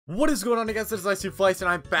What is going on, guys? This is IcyAdvice,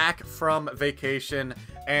 and I'm back from vacation,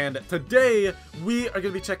 and today we are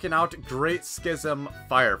going to be checking out Great Schism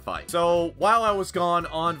Firefight. So, while I was gone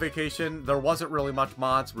on vacation, there wasn't really much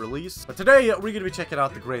mods released, but today we're going to be checking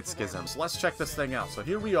out the Great Schism. So let's check this thing out. So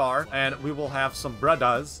here we are, and we will have some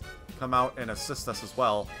brothers come out and assist us as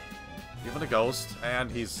well. Even a ghost,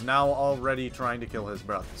 and he's now already trying to kill his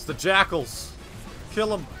brother. It's the jackals.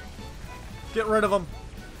 Kill him. Get rid of him.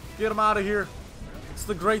 Get him out of here. It's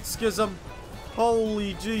the Great Schism.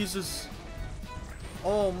 Holy Jesus.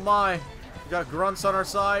 Oh my. We got grunts on our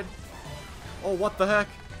side. Oh, what the heck?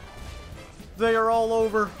 They are all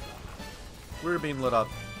over. We're being lit up.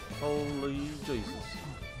 Holy Jesus.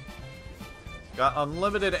 Got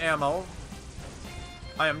unlimited ammo.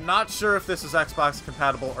 I am not sure if this is Xbox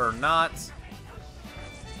compatible or not.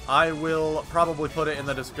 I will probably put it in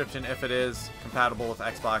the description if it is compatible with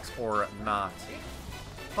Xbox or not.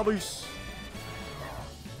 Hubbies.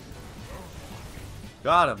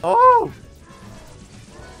 Got him. Oh!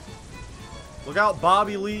 Look out,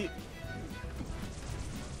 Bobby Lee.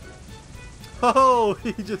 Oh,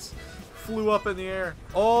 he just flew up in the air.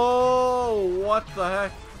 Oh, what the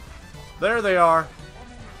heck? There they are.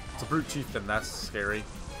 It's a brute chieftain. That's scary.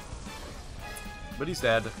 But he's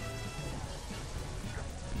dead.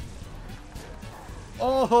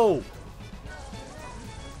 Oh!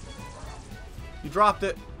 You dropped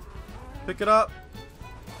it. Pick it up.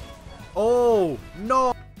 Oh,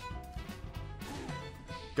 no!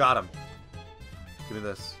 Got him. Give me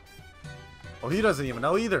this. Oh, he doesn't even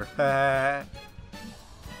know either.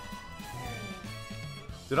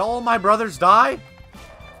 Did all my brothers die?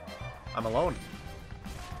 I'm alone.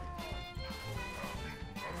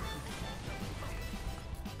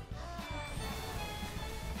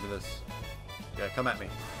 Give me this. Yeah, come at me.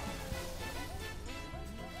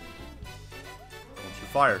 Don't you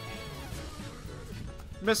fire.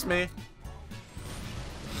 Miss me.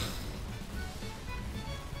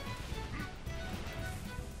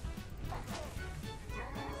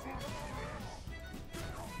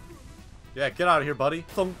 Yeah, get out of here, buddy.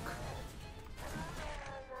 Thunk.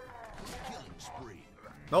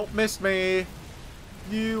 Nope, missed me.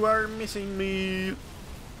 You are missing me.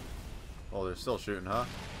 Oh, they're still shooting, huh?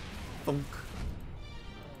 Thunk.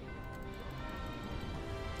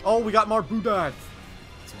 Oh, we got more Buddha.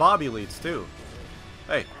 It's Bobby leads, too.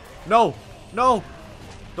 Hey. No! No!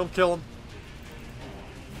 Don't kill him.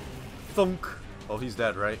 Thunk. Oh, he's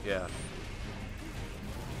dead, right? Yeah.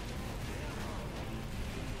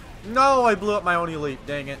 No! I blew up my own elite.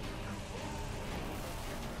 Dang it.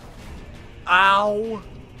 Ow!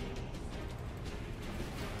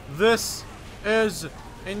 This is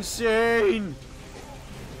insane!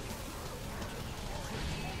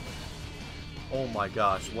 Oh my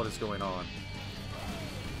gosh, what is going on?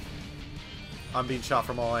 I'm being shot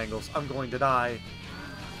from all angles. I'm going to die.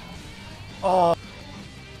 Oh!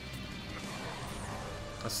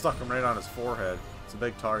 I stuck him right on his forehead. It's a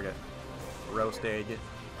big target. Roast egg.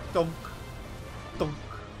 Dunk. Dunk.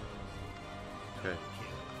 Okay.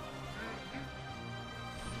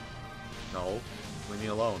 No. Leave me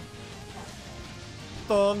alone.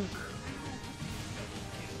 Dunk.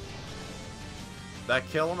 Did that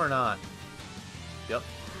kill him or not? Yep.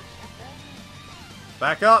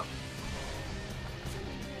 Back up!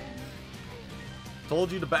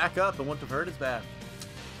 Told you to back up, and wouldn't have hurt as bad.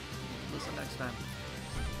 Listen next time.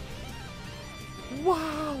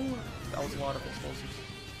 Wow! That was a lot of explosives.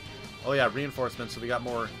 Oh yeah, reinforcements, so we got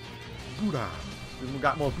more Buddha. We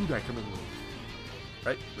got more Buddha coming.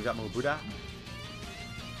 Right? We got more Buddha.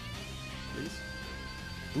 Please?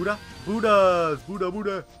 Buddha? Buddhas! Buddha,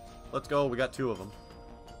 Buddha! Let's go, we got 2 of them.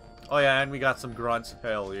 Oh yeah, and we got some grunts.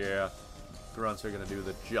 Hell yeah. Grunts are gonna do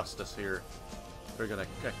the justice here. They're gonna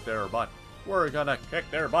kick their butt. We're gonna kick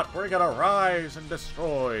their butt. We're gonna rise and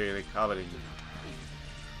destroy the coveting.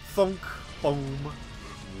 Thunk. Boom.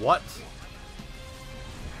 What?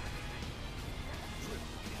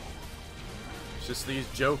 It's just these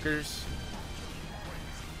jokers.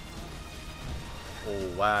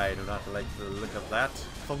 Oh, I do not like the look of that.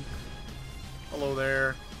 Thunk. Hello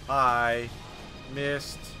there. Hi.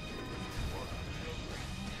 Missed.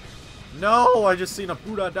 No! I just seen a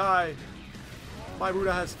Buddha die. My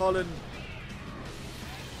Buddha has fallen.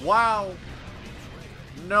 Wow!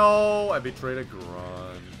 No! I betrayed a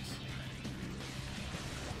grunt.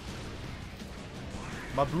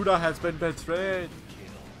 My Buddha has been betrayed.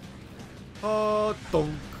 Oh,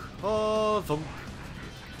 thunk. Oh, thunk.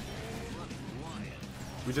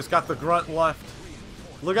 We just got the grunt left.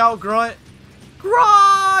 Look out, grunt!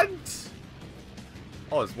 Grunt!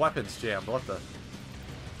 Oh, his weapon's jammed. What the?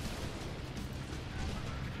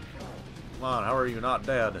 Come on, how are you not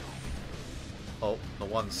dead? Oh, the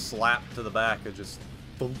one slap to the back and just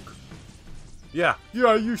thunk. Yeah,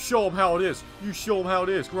 you show him how it is. You show him how it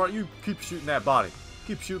is. Come on, you keep shooting that body.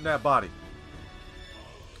 Keep shooting that body.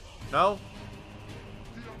 No?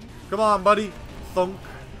 Come on, buddy. Thunk.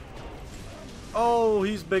 Oh,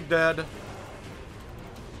 he's big dead.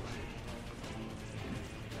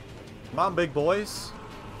 Come on, big boys.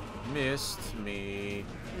 Missed me.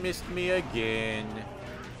 Missed me again.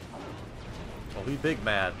 Oh, he big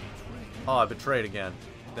mad. Oh, I betrayed again.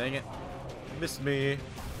 Dang it. Missed me.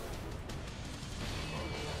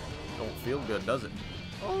 Don't feel good, does it?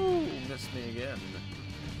 Oh, missed me again.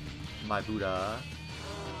 My Buddha.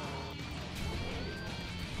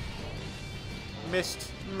 Missed.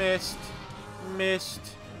 Missed.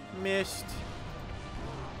 Missed. Missed.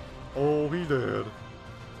 Oh, he did.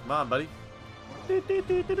 Come on, buddy. See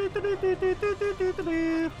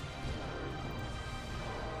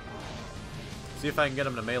if I can get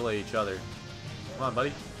them to melee each other. Come on,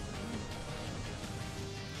 buddy.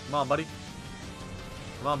 Come on, buddy.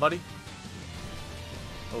 Come on, buddy.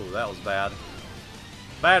 Oh, that was bad.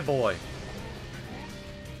 Bad boy.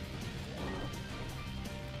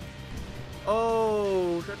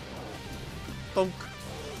 Oh, shit. Thunk.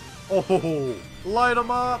 Oh, light him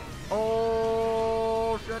up.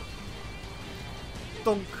 Oh, shit.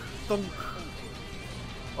 Thunk, thunk.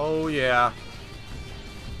 Oh, yeah.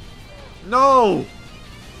 No!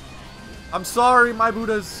 I'm sorry, my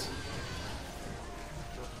Buddhas.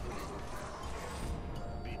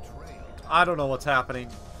 I don't know what's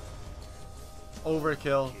happening.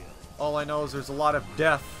 Overkill. All I know is there's a lot of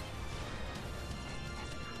death.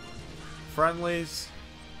 Friendlies.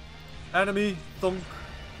 Enemy. Thunk.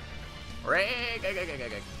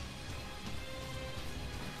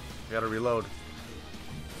 Gotta reload.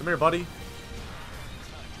 Come here, buddy.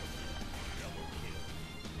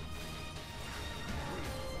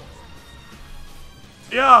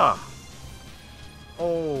 Yeah!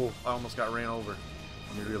 Oh, I almost got ran over.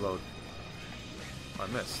 Let me reload. I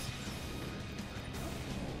missed.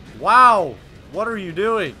 Wow! What are you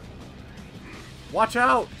doing? Watch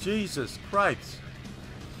out! Jesus Christ.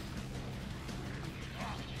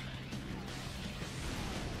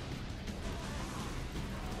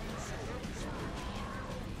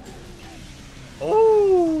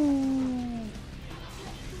 Oh!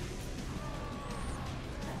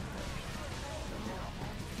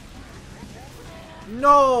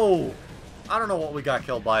 No! I don't know what we got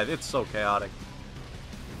killed by. It's so chaotic.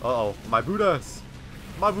 Uh-oh. My Buddhas.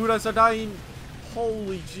 My Buddhas are dying.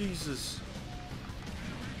 Holy Jesus.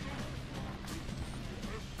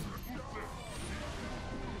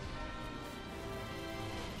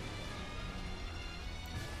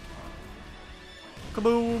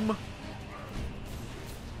 Kaboom!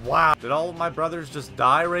 Wow. Did all of my brothers just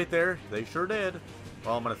die right there? They sure did.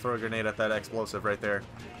 Well, I'm gonna throw a grenade at that explosive right there.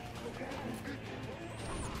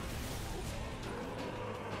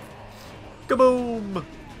 Kaboom!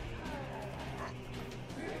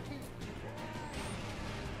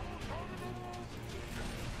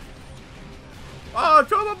 Ah,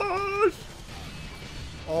 trouble bush!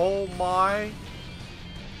 Oh my.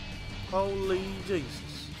 Holy Jesus.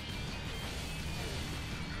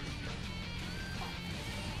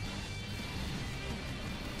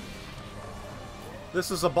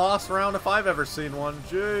 This is a boss round if I've ever seen one.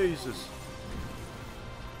 Jesus.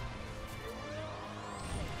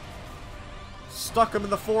 Stuck him in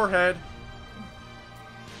the forehead.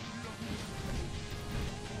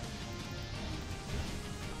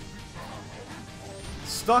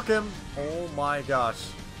 Stuck him. Oh my gosh.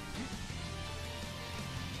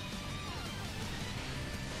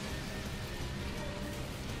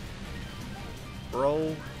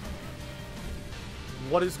 Bro.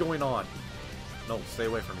 What is going on? No, stay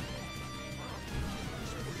away from me.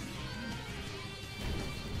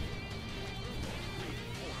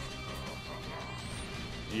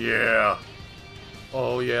 Yeah.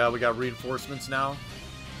 Oh yeah, we got reinforcements now.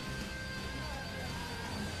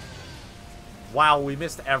 Wow, we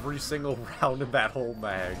missed every single round of that whole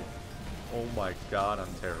mag. Oh my god,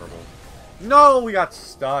 I'm terrible. No, we got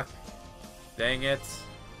stuck. Dang it.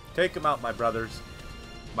 Take them out, my brothers.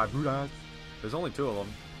 My Buddhas. There's only 2 of them.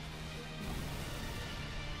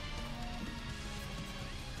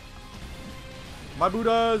 My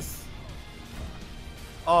Buddhas!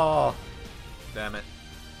 Oh, damn it.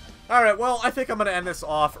 Alright, well, I think I'm going to end this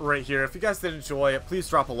off right here. If you guys did enjoy it, please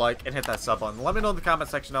drop a like and hit that sub button. Let me know in the comment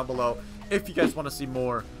section down below if you guys want to see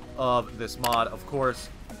more of this mod. Of course,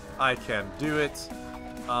 I can do it.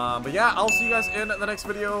 But yeah, I'll see you guys in the next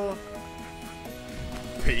video.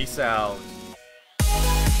 Peace out.